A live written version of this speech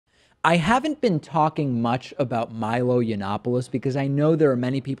I haven't been talking much about Milo Yiannopoulos because I know there are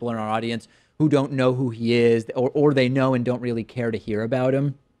many people in our audience who don't know who he is, or they know and don't really care to hear about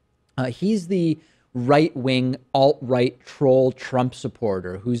him. He's the right-wing, alt-right troll Trump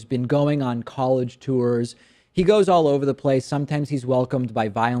supporter who's been going on college tours. He goes all over the place. Sometimes he's welcomed by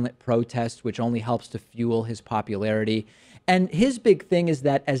violent protests, which only helps to fuel his popularity. And his big thing is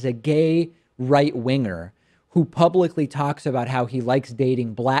that as a gay right-winger who publicly talks about how he likes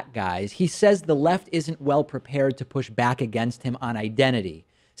dating black guys, he says the left isn't well prepared to push back against him on identity,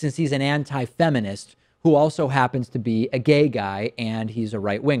 since he's an anti-feminist who also happens to be a gay guy and he's a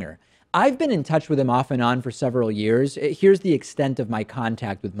right-winger. I've been in touch with him off and on for several years. Here's the extent of my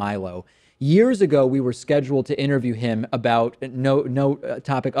contact with Milo. Years ago, we were scheduled to interview him about no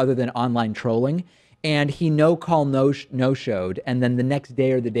topic other than online trolling, and he no-showed. And then the next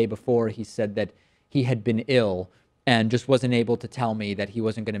day or the day before, he said that he had been ill and just wasn't able to tell me that he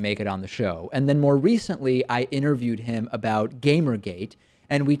wasn't going to make it on the show. And then more recently, I interviewed him about Gamergate,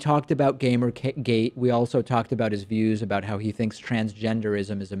 and we talked about Gamergate. We also talked about his views about how he thinks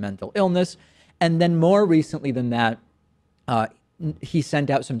transgenderism is a mental illness. And then more recently than that, he sent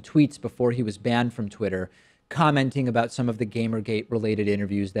out some tweets before he was banned from Twitter, commenting about some of the Gamergate-related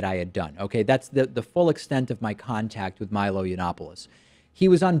interviews that I had done. Okay, that's the full extent of my contact with Milo Yiannopoulos. He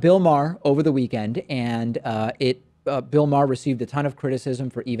was on Bill Maher over the weekend, and Bill Maher received a ton of criticism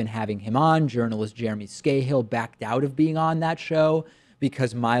for even having him on. Journalist Jeremy Scahill backed out of being on that show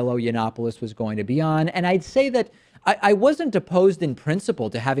because Milo Yiannopoulos was going to be on. And I'd say that I wasn't opposed in principle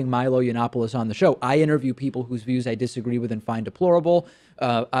to having Milo Yiannopoulos on the show. I interview people whose views I disagree with and find deplorable.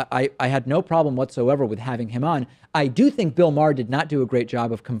 I had no problem whatsoever with having him on. I do think Bill Maher did not do a great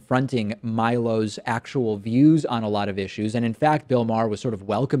job of confronting Milo's actual views on a lot of issues. And in fact, Bill Maher was sort of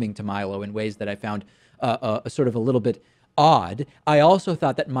welcoming to Milo in ways that I found sort of a little bit odd. I also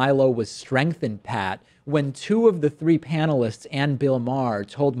thought that Milo was strengthened, Pat, when two of the three panelists and Bill Maher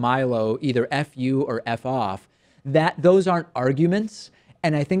told Milo either F you or F off, that those aren't arguments.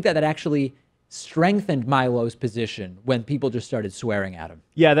 And I think that that actually strengthened Milo's position when people just started swearing at him.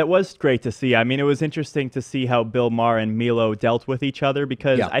 Yeah, that was great to see. I mean, it was interesting to see how Bill Maher and Milo dealt with each other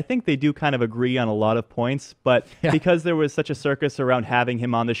because I think they do kind of agree on a lot of points. But because there was such a circus around having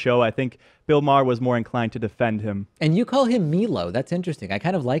him on the show, I think Bill Maher was more inclined to defend him. And you call him Milo. That's interesting. I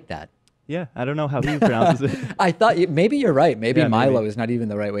kind of like that. Yeah, I don't know how he pronounces it. I thought maybe you're right. Maybe Milo is not even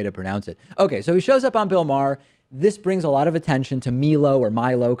the right way to pronounce it. Okay, so he shows up on Bill Maher. This brings a lot of attention to Milo or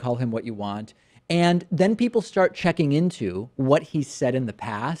Milo, call him what you want. And then people start checking into what he said in the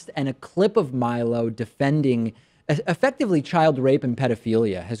past. And a clip of Milo defending effectively child rape and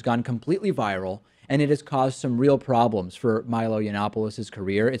pedophilia has gone completely viral. And it has caused some real problems for Milo Yiannopoulos'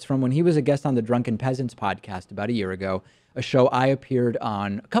 career. It's from when he was a guest on the Drunken Peasants Podcast about a year ago, a show I appeared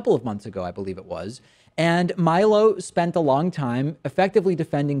on a couple of months ago, I believe it was. And Milo spent a long time effectively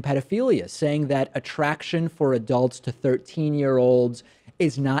defending pedophilia, saying that attraction for adults to 13-year-olds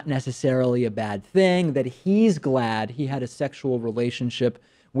is not necessarily a bad thing, that he's glad he had a sexual relationship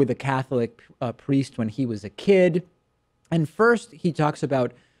with a Catholic priest when he was a kid. And first, he talks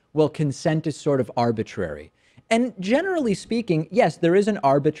about, well, consent is sort of arbitrary. And generally speaking, yes, there is an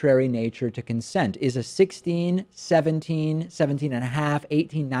arbitrary nature to consent. Is a 16, 17, 17 and a half,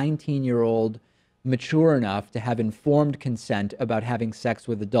 18, 19-year-old mature enough to have informed consent about having sex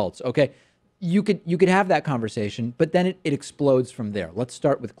with adults? Okay, you could have that conversation, but then it explodes from there. Let's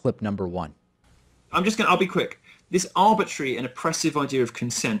start with clip number one. I'll be quick. This arbitrary and oppressive idea of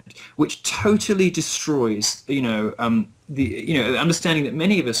consent, which totally destroys, the understanding that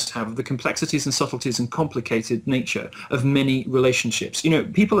many of us have of the complexities and subtleties and complicated nature of many relationships.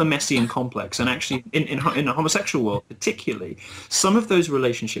 People are messy and complex, and actually in the homosexual world particularly, some of those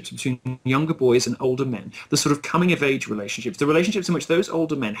relationships between younger boys and older men, the sort of coming of age relationships, the relationships in which those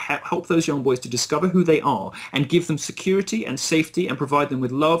older men help those young boys to discover who they are and give them security and safety and provide them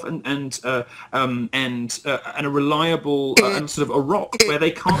with love and a reliable and sort of a rock where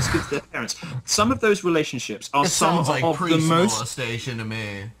they can't speak to their parents. Some of those relationships are some of the most molestation to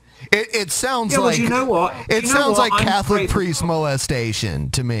me. It sounds like, well, you know what? It sounds like Catholic priest molestation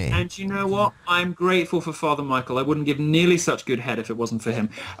to me. And you know what? I'm grateful for Father Michael. I wouldn't give nearly such good head if it wasn't for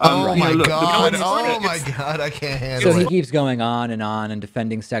him. Oh my God! I can't handle it. So he keeps going on and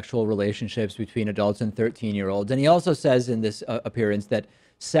defending sexual relationships between adults and 13-year-olds. And he also says in this appearance that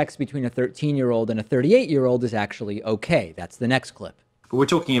sex between a 13-year-old and a 38-year-old is actually okay. That's the next clip. But we're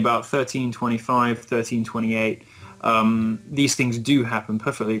talking about 1325, 1328. These things do happen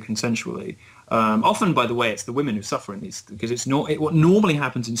perfectly consensually. Often, by the way, it's the women who suffer in these, because what normally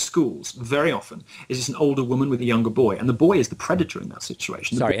happens in schools very often is it's an older woman with a younger boy, and the boy is the predator in that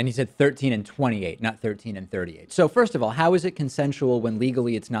situation. Sorry, and he said 13 and 28, not 13 and 38. So first of all, how is it consensual when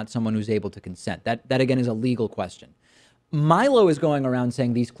legally it's not someone who's able to consent? That again is a legal question. Milo is going around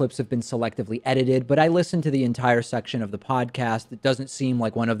saying these clips have been selectively edited, but I listened to the entire section of the podcast. It doesn't seem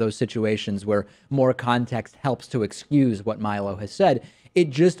like one of those situations where more context helps to excuse what Milo has said. It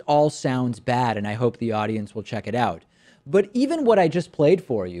just all sounds bad, and I hope the audience will check it out. But even what I just played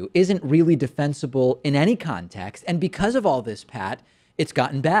for you isn't really defensible in any context, and because of all this, Pat, it's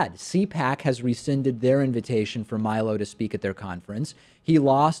gotten bad. CPAC has rescinded their invitation for Milo to speak at their conference. He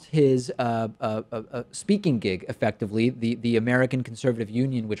lost his speaking gig, effectively. The American Conservative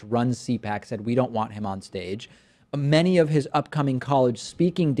Union, which runs CPAC, said, we don't want him on stage. Many of his upcoming college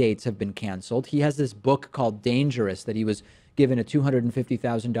speaking dates have been canceled. He has this book called Dangerous that he was given a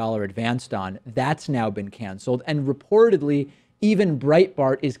 $250,000 advance on. That's now been canceled. And reportedly, even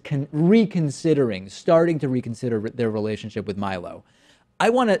Breitbart is starting to reconsider their relationship with Milo. I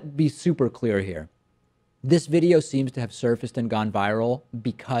want to be super clear here. This video seems to have surfaced and gone viral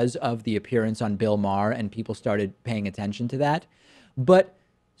because of the appearance on Bill Maher, and people started paying attention to that. But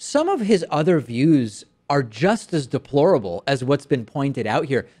some of his other views are just as deplorable as what's been pointed out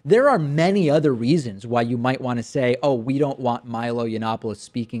here. There are many other reasons why you might want to say, oh, we don't want Milo Yiannopoulos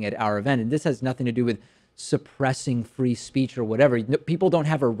speaking at our event. And this has nothing to do with suppressing free speech or whatever. People don't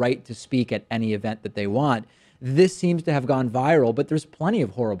have a right to speak at any event that they want. This seems to have gone viral, but there's plenty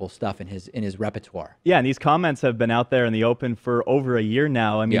of horrible stuff in his repertoire. Yeah, and these comments have been out there in the open for over a year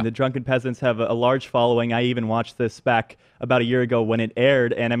now. I mean, the Drunken Peasants have a large following. I even watched this back about a year ago when it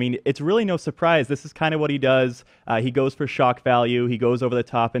aired, and I mean, it's really no surprise. This is kind of what he does. He goes for shock value. He goes over the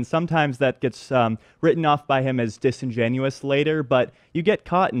top, and sometimes that gets written off by him as disingenuous later, but you get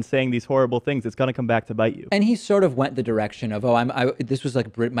caught in saying these horrible things, it's going to come back to bite you. And he sort of went the direction of, this was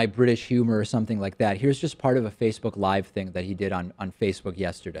like my British humor or something like that. Here's just part of a Facebook Live thing that he did on Facebook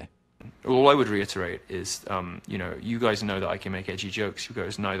yesterday. All I would reiterate is, you guys know that I can make edgy jokes. You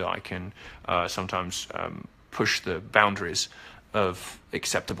guys know that I can sometimes push the boundaries of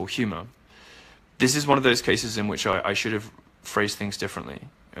acceptable humor. This is one of those cases in which I should have phrased things differently.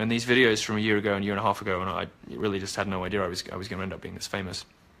 And these videos from a year ago and a year and a half ago, and I really just had no idea I was going to end up being this famous.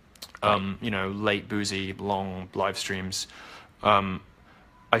 Late, boozy, long live streams. I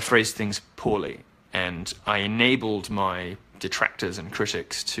phrased things poorly, and I enabled my detractors and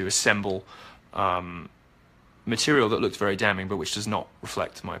critics to assemble material that looked very damning, but which does not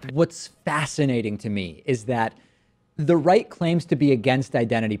reflect my opinion. What's fascinating to me is that the right claims to be against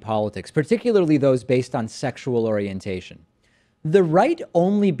identity politics, particularly those based on sexual orientation. The right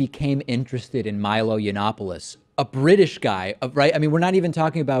only became interested in Milo Yiannopoulos, a British guy, right? I mean, we're not even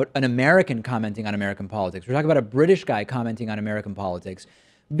talking about an American commenting on American politics. We're talking about a British guy commenting on American politics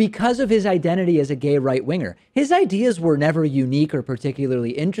because of his identity as a gay right-winger. His ideas were never unique or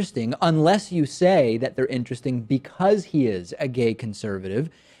particularly interesting unless you say that they're interesting because he is a gay conservative.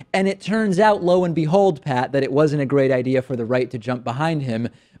 And it turns out, lo and behold, Pat, that it wasn't a great idea for the right to jump behind him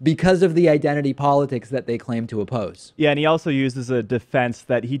because of the identity politics that they claim to oppose. Yeah, and he also uses a defense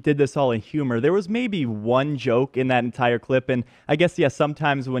that he did this all in humor. There was maybe one joke in that entire clip, and I guess, yeah,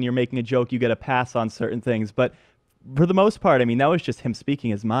 sometimes when you're making a joke, you get a pass on certain things, but for the most part, I mean, that was just him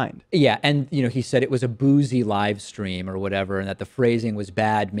speaking his mind. Yeah, and, he said it was a boozy live stream or whatever, and that the phrasing was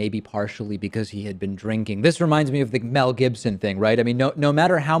bad, maybe partially because he had been drinking. This reminds me of the Mel Gibson thing, right? I mean, no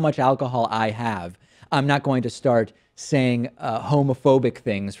matter how much alcohol I have, I'm not going to start saying homophobic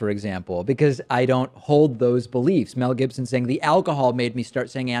things, for example, because I don't hold those beliefs. Mel Gibson saying the alcohol made me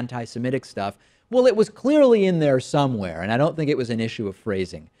start saying anti-Semitic stuff. Well, it was clearly in there somewhere, and I don't think it was an issue of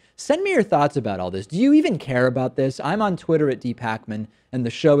phrasing. Send me your thoughts about all this. Do you even care about this? I'm on Twitter at @DPakman, and the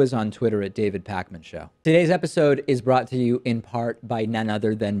show is on Twitter at David Pakman Show. Today's episode is brought to you in part by none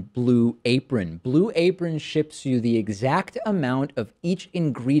other than Blue Apron. Blue Apron ships you the exact amount of each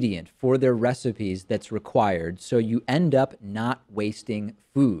ingredient for their recipes that's required, so you end up not wasting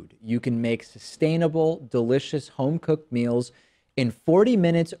food. You can make sustainable, delicious, home-cooked meals in 40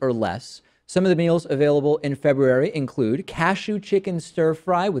 minutes or less. Some of the meals available in February include cashew chicken stir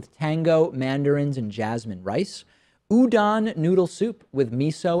fry with tango, mandarins, and jasmine rice, udon noodle soup with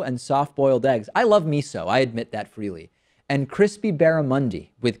miso and soft-boiled eggs. I love miso, I admit that freely. And crispy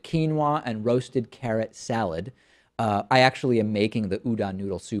barramundi with quinoa and roasted carrot salad. I actually am making the udon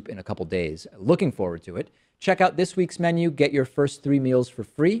noodle soup in a couple days. Looking forward to it. Check out this week's menu. Get your first 3 meals for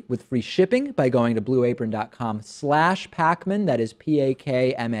free with free shipping by going to blueapron.com/Pakman. That is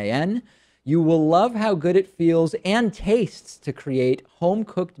Pakman. You will love how good it feels and tastes to create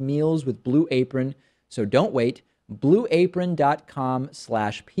home-cooked meals with Blue Apron. So don't wait.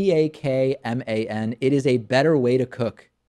 BlueApron.com/PAKMAN. It is a better way to cook.